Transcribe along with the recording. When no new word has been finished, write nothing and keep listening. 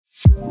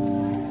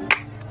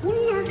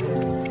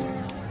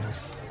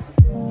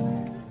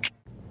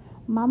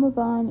Mama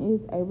Vaughn is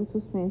able to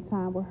spend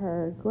time with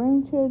her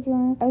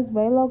grandchildren as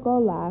Velo go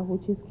live,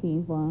 which is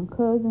King Von's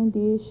cousin,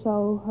 did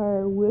show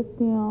her with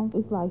them.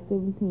 It's like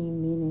 17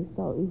 minutes,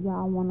 so if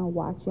y'all want to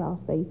watch, y'all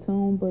stay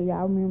tuned. But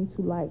y'all remember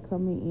to like,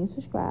 comment, and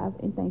subscribe,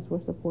 and thanks for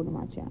supporting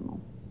my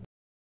channel.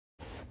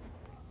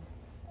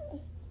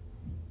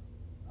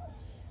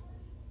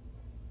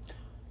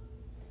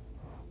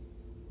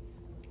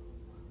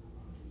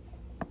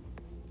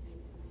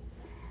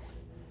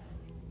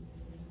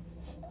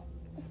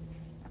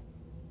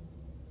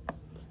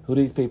 Who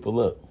these people?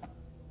 Look.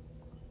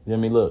 Let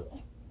me look.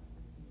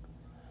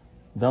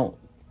 Don't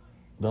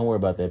worry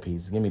about that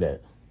piece. Give me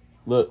that.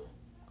 Look.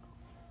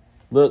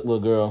 Look,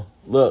 little girl.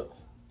 Look.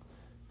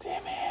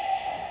 Damn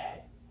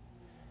it.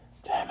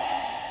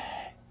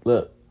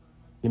 Look.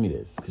 Give me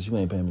this, because you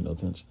ain't paying me no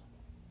attention.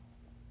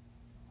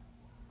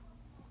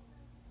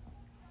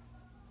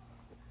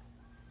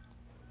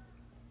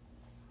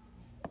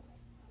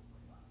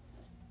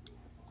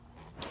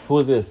 Who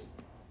is this?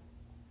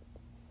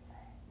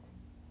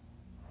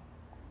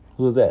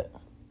 Who is that?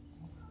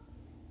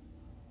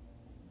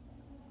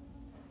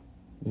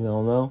 You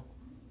don't know?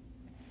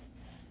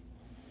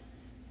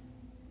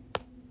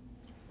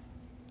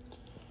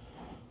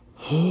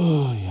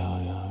 Oh, yeah.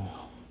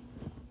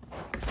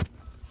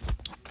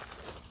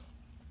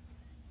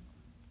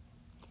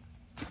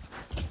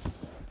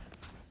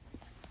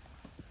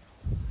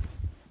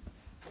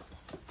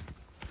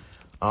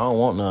 I don't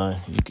want none.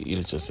 You can eat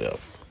it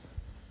yourself.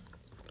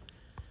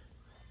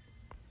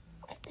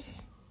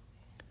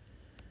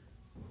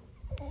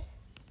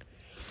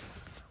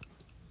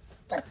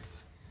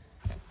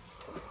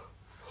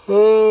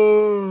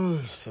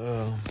 Oh, so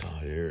I'm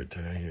tired.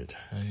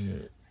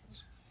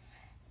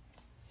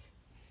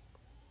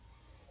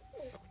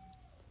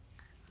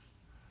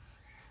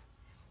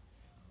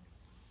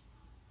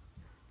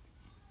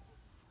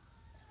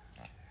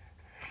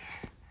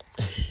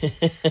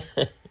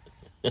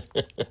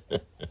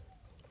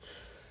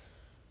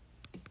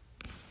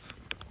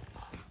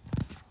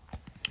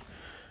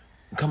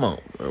 Come on,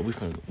 bro. We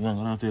finna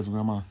go downstairs with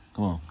Grandma.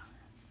 Come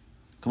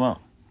on.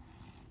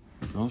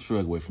 Don't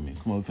shrug away from me.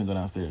 Come on, we finna go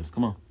downstairs.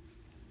 Come on.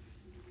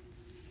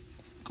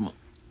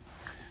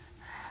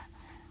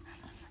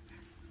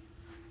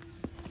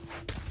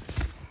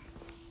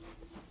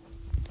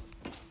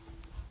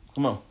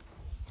 Come on.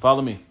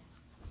 Follow me.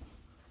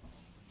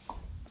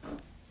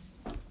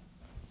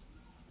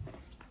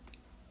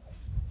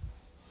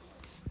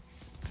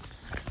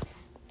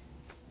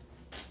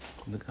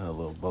 Look at her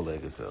little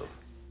bow-legged self.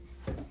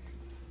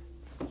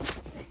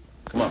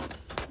 Come on.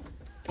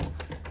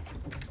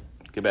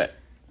 Get back.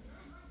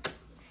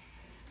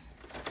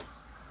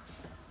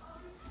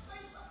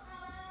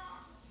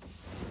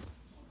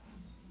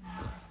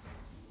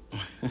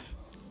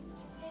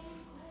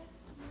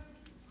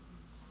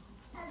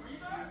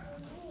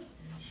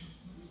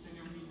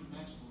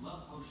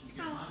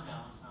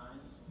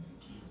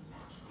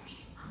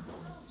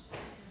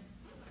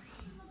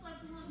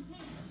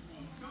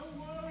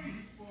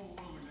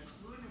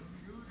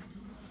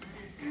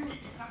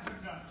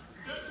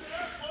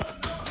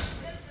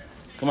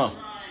 Come on.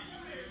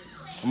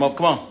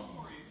 Come on.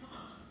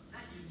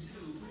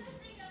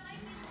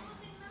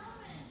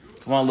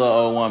 Come on, little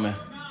old woman.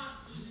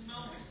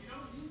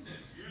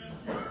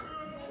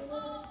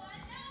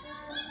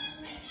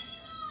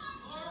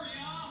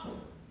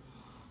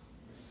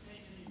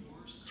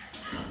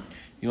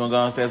 You want to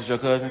go downstairs with your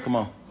cousin? Come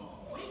on.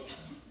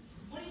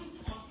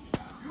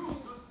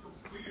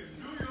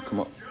 Come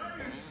on.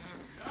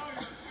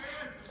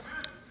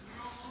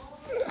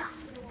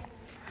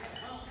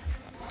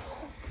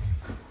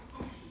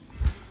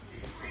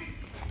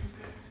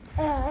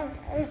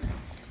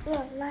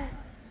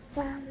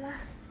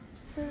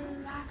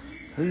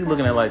 Who are you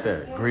looking at like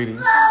that? Greedy?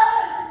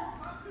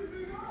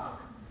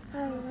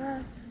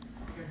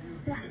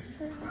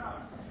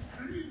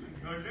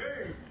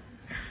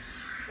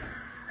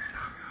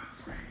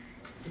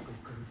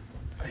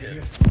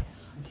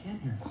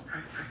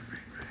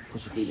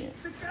 Push your feet in.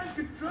 They can't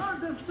control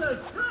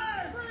themselves.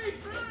 Try!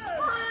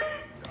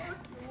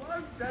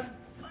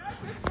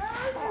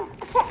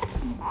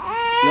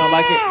 You don't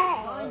like it?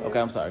 Okay,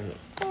 I'm sorry. Here.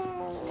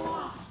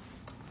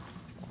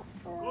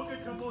 Go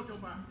get your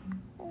mojo back.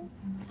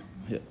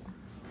 Here.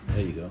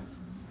 There you go.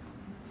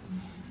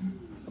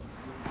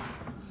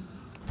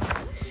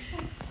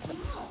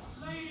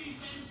 Ladies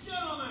and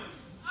gentlemen,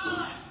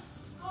 Alex,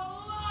 the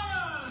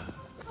lion!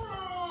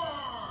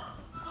 Roar!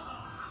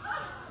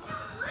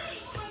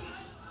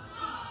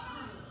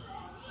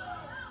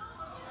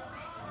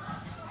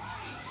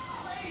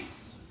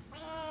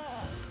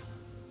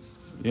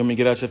 You want me to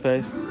get out your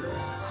face?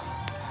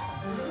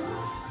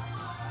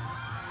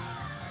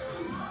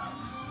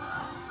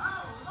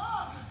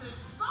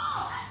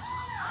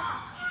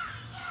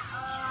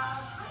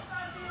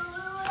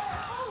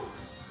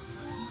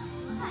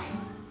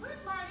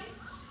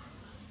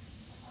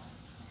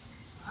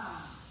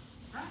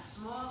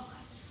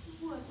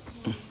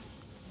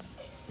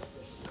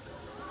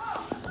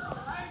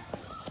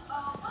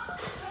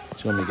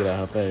 You want me to get out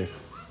her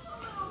face?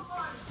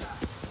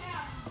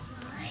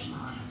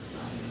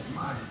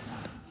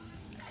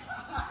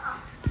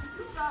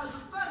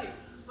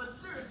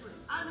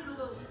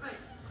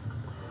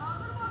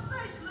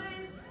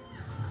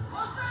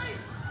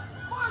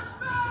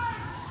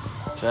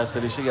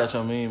 Chastity, she got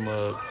your mean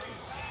mug.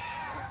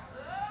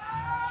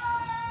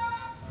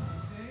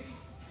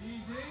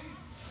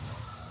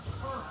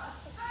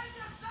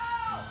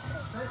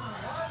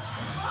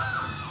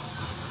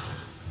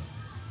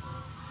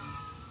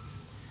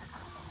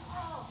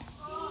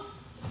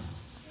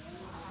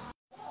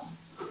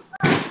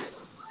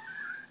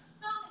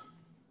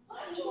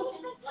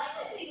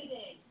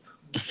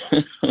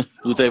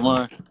 Who's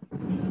Tavon?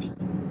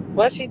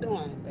 What's she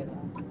doing?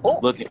 Oh,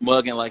 Looking,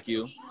 mugging like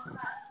you.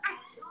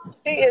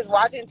 she is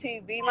watching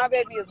TV. My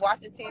baby is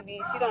watching TV.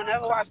 She don't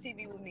never watch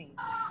TV with me.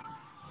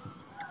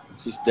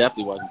 She's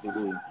definitely watching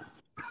TV.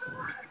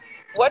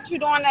 What you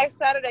doing next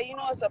Saturday? You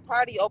know it's a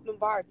party, open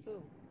bar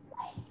too.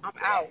 I'm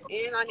out,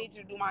 and I need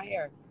you to do my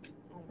hair.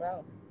 Oh,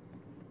 bro.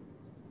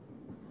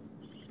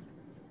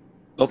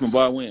 Open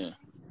bar when?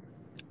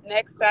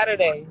 Next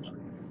Saturday.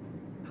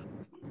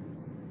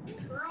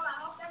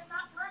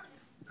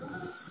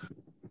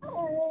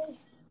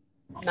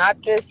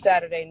 Not this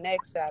Saturday.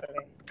 Next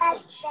Saturday.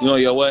 You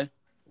on your way?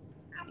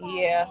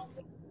 Yeah.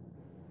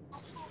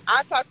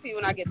 I'll talk to you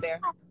when I get there.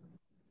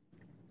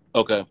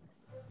 Okay.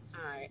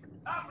 All right.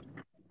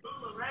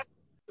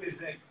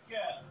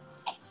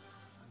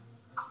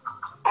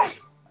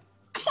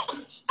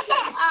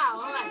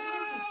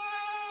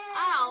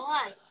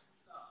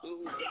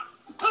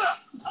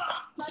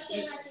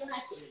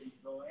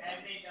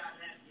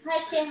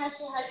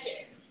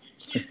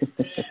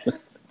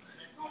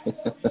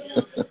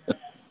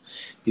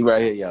 He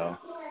right here, y'all.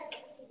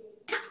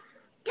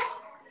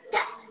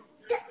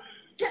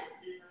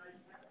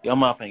 Your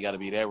mouth ain't got to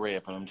be that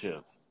red for them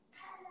chips.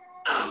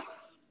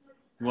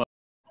 You want?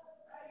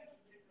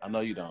 I know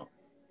you don't.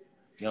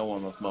 You don't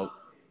want no smoke.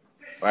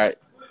 Right?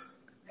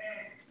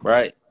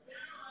 Right?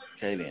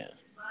 Okay, then.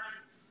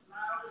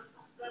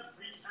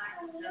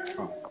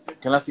 Oh.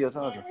 Can I see your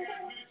charger?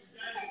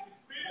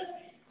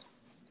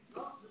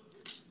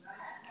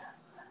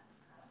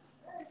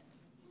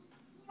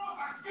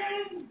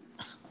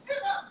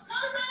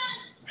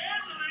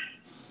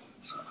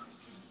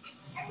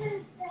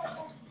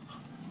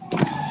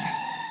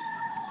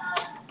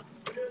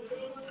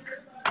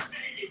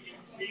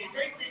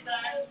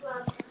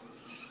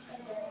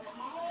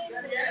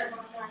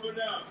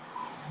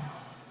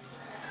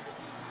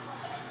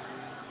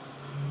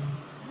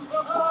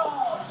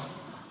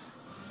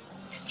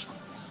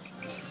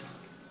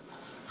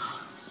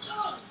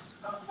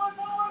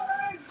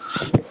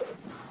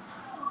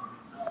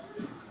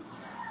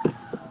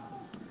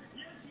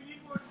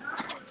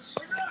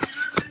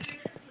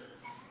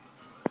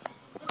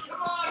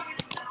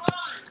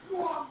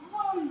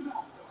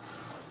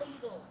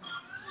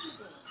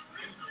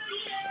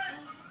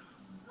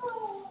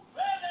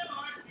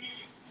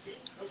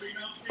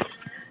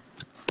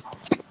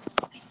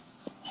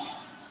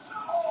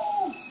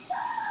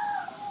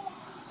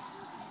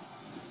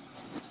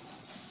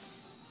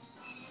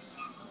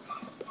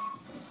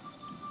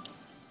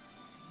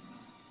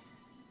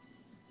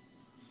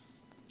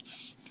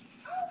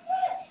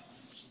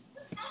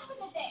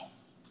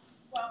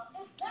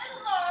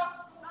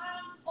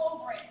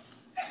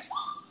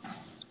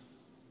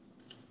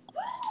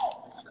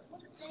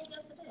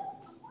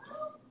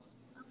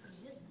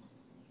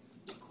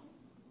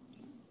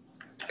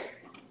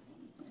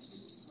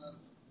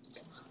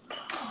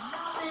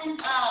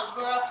 Oh,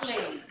 girl,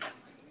 please.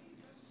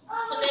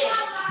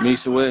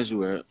 Misha, where's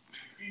you at?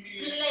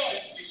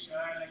 Please.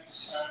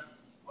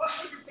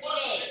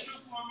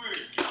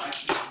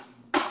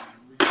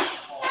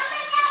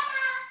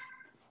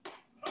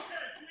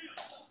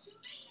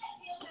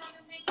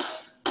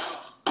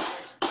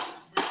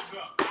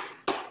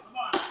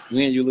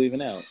 When you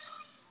leaving out?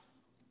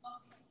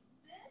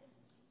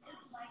 This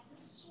is like the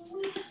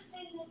sweetest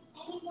thing that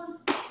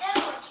anyone's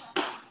ever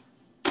tried.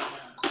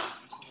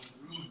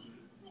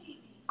 Baby,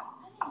 I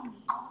didn't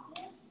need all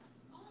this.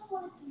 All I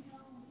wanted to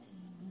know was that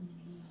you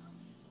really love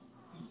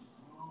me.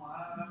 Oh,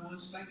 I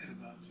was thinking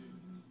about you.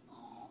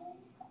 Oh.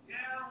 Yeah,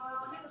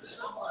 well, here's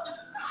someone.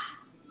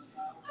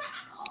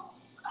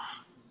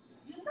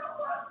 You know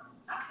what?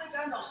 I think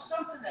I know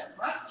something that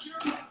might cheer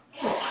you up.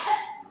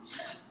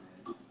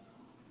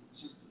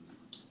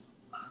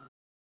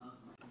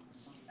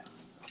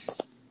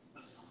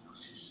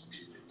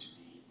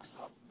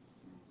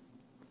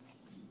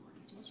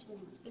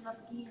 Spin up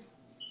again.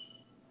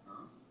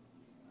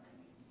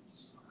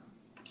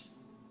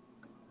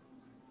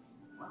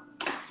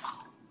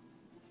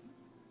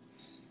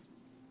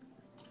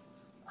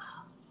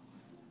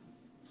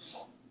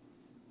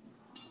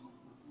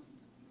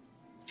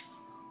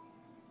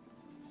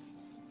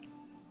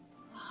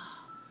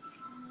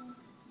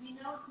 You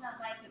know it's not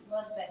like it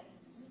was back in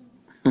the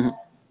zoo.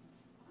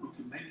 We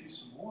could make you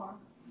some more.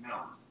 No.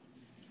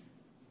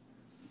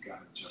 You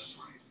got it just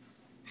right.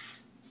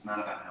 It's not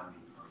about how many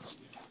parts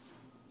you get.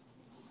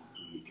 It's about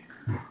who you get.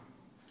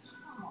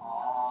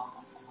 Aww.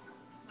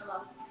 Hello.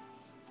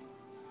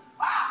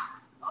 Wow!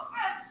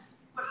 Offense!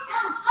 But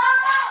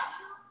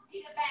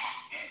Eat a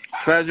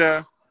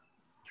bag.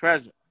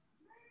 Treasure.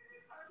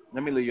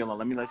 Let me leave you alone.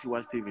 Let me let you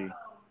watch TV.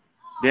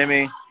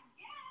 Demi.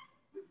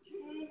 the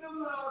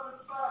kingdom of the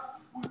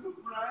spot. with a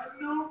brand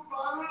new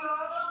bottle of.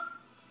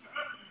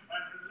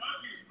 And the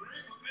lucky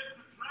break will get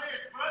to try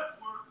it first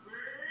for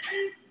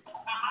free.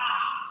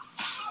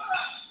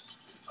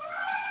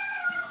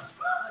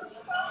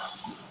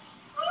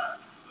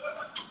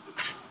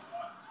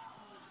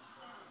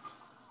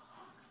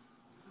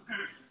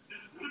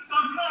 There's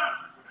some left.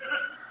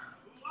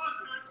 Who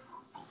wants it?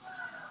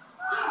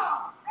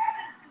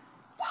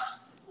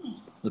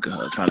 Look at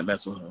her trying to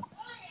mess with her.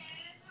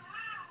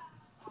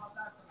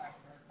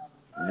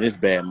 This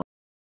bad.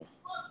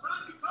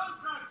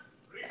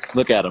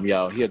 Look at him,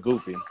 y'all. He a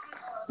goofy.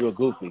 You a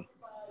goofy.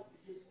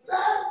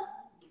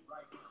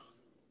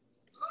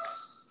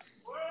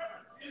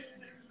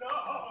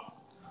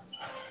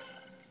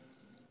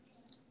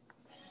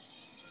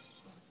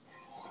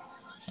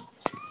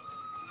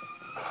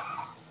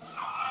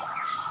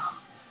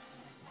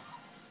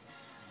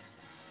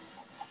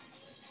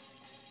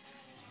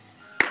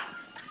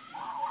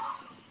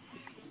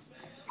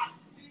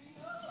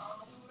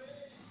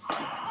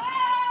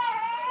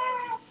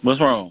 What's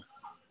wrong?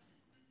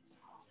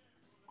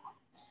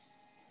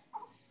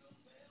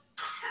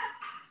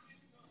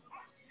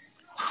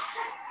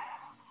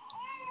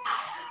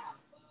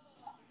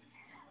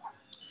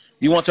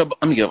 You want your...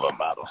 Let me give her a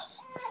bottle.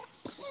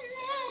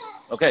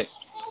 Okay.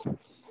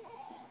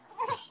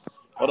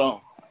 Hold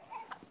on.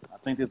 I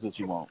think this is what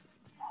you want.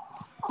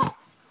 There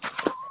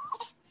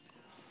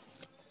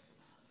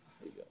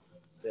you go.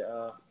 Say,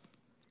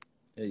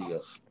 there you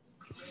go.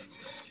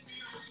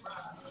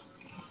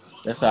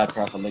 That's how I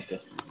cry for liquor.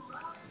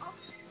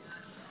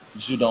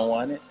 You don't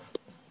want it?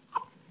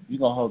 You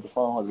gonna hold the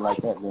phone holder like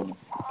that, Lily.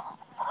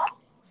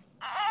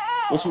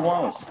 What you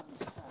want?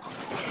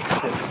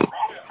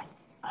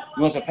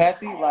 You want your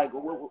passy? Like,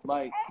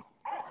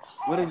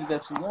 what is it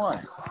that you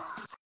want?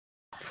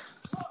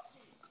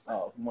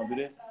 Oh, you want to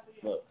do this?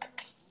 Look.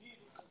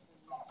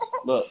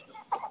 Look.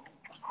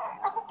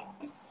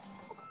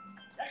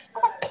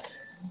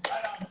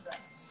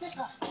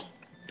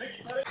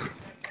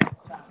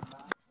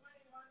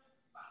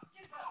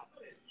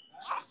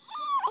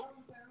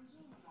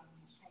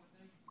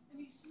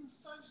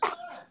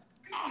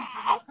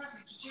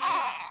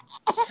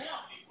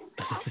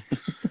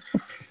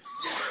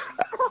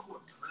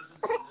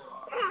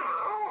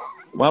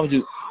 Why would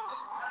you?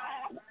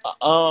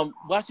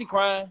 Why she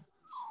crying?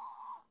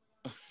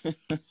 I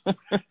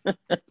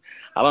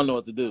don't know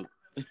what to do.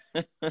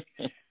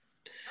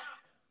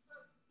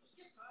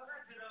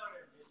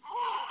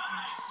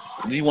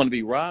 Do you want to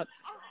be rocked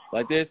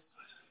like this?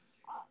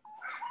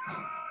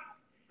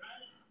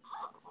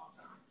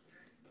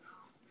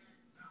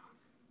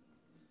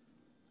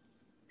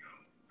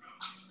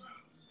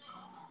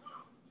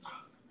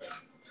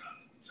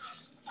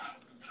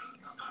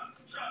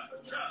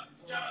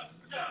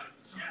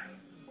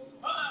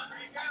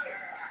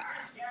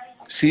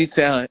 She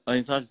said,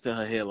 Natasha said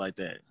her head like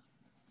that.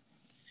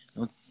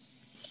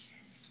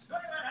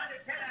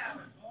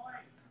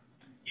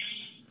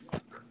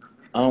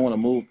 I don't want to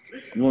move.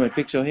 You want me to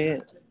fix your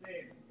head?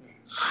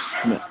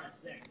 Come here.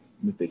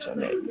 Let me fix your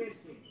neck.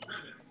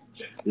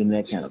 Your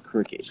neck kind of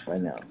crooked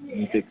right now. Let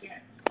me fix it.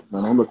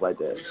 No, don't look like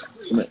that.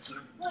 Come here.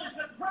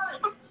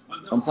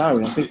 I'm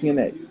sorry. I'm fixing your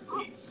neck.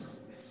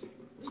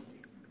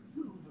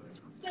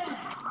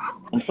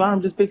 I'm sorry.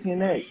 I'm just fixing your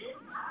neck.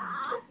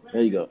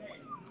 There you go.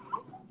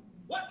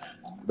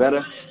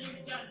 Better?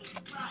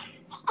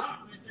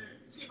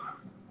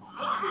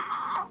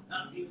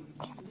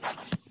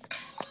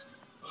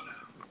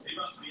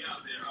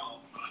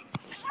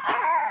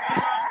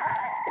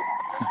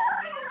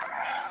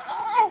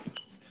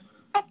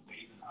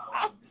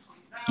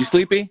 You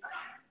sleepy?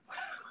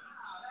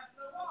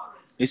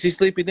 Is she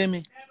sleepy,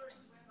 Demi?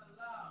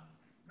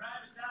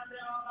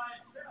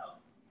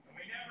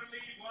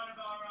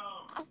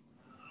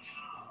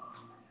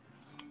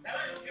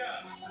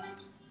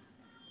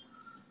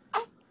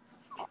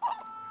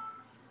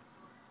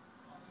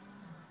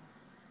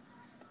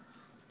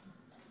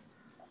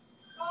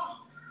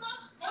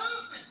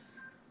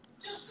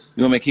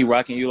 You want me to keep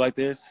rocking you like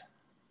this?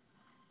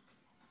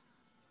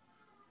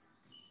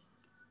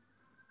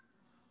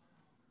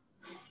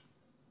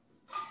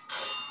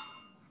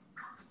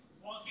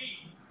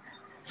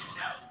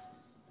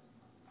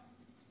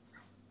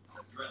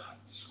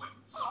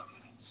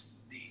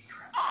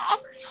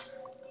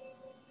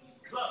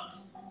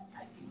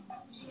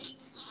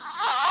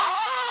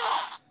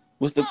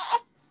 What's the...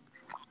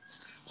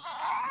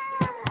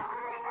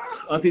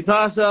 Auntie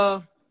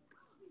Tasha?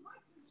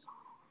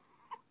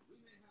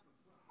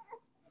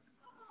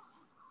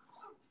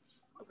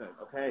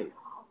 Okay.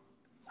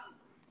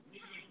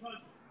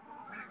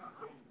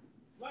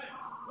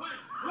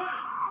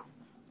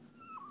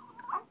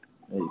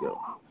 There you go.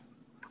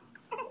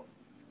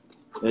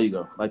 There you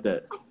go, like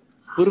that.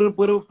 You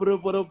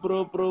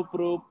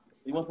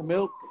want some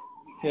milk?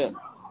 Here.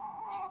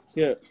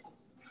 Here.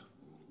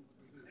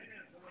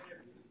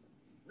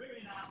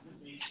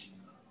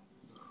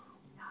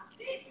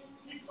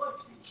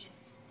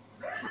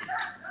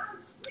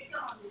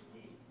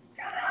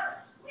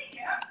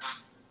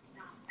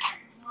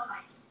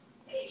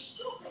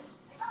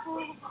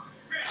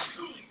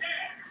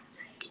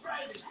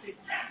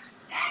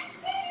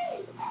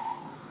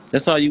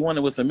 That's all you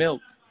wanted was some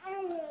milk.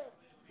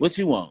 What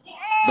you want?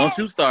 Don't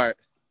you start.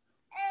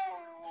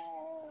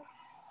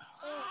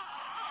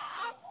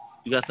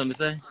 You got something to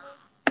say?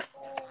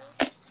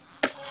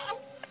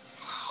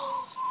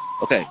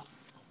 Okay. Oh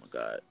my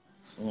God.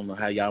 I don't know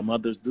how y'all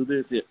mothers do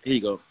this. Here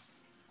you go.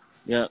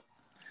 Yep.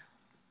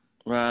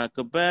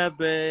 Rock-a-bye,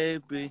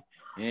 baby,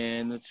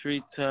 in the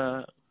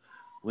treetop.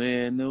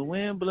 When the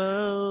wind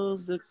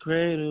blows, the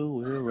cradle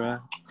will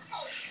rock.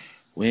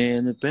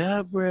 When the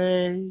bell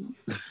breaks,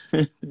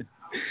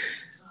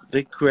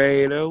 the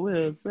cradle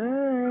will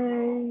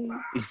say.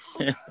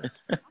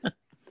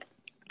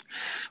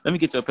 Let me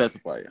get your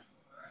pacifier.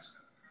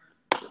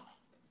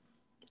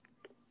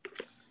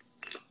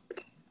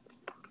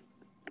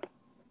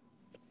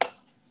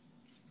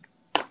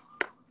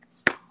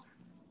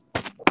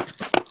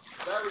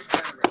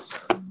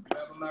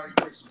 Merry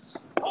Christmas.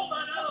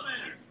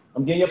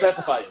 I'm getting your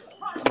pacifier.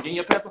 I'm getting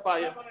your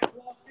pacifier.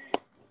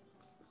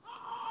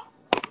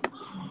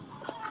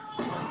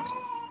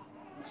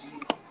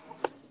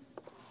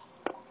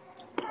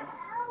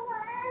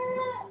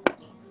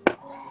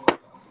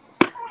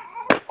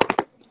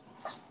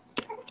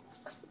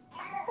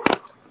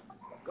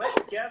 Wait,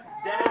 Kev's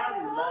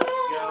down. Let's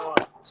go.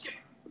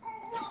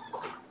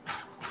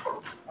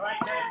 All right,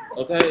 Kev.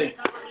 Okay.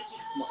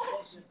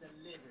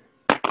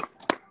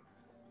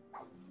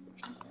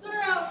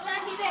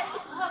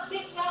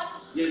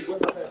 Yeah,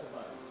 where's my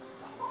pacifier?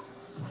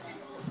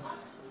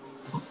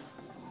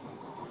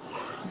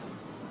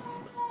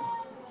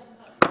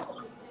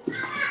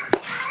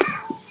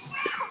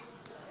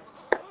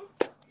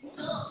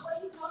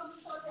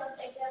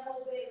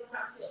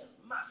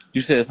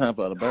 You said it's time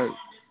for the bird.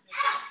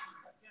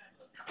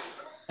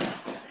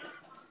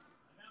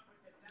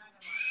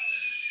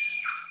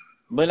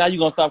 But now you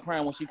gonna stop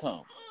crying when she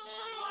comes.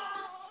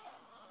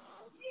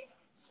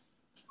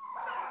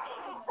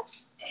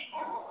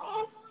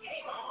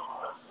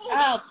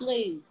 Oh,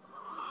 please.